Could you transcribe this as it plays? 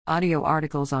Audio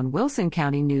articles on Wilson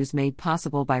County News made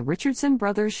possible by Richardson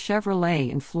Brothers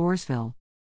Chevrolet in Floresville.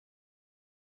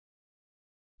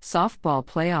 Softball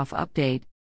Playoff Update.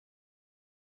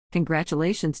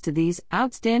 Congratulations to these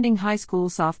outstanding high school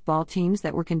softball teams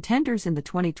that were contenders in the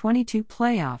 2022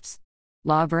 playoffs.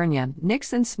 La Vernia,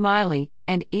 Nixon Smiley,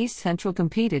 and East Central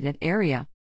competed at area.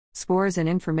 Scores and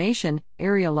information: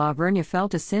 Area La Vernia fell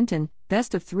to Sinton,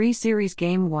 best of 3 series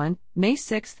game 1, May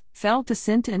 6th, fell to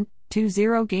Sinton,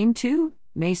 2-0 game 2,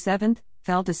 May 7th,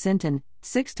 fell to Sinton,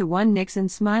 6-1 Nixon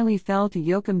Smiley fell to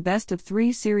Yoakum, best of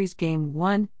 3 series game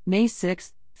 1, May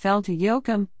 6th, fell to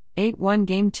Yoakum, 8-1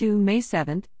 game 2 May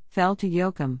 7th, fell to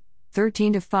Yoakum,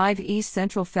 13-5 East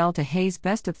Central fell to Hayes,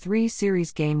 best of 3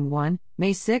 series game 1,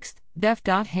 May 6th, Def.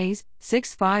 Hayes,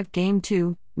 6-5 game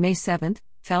 2, May 7th,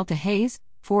 fell to Hayes,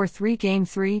 4-3 game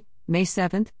 3, May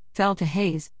 7th, fell to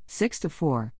Hayes,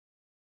 6-4.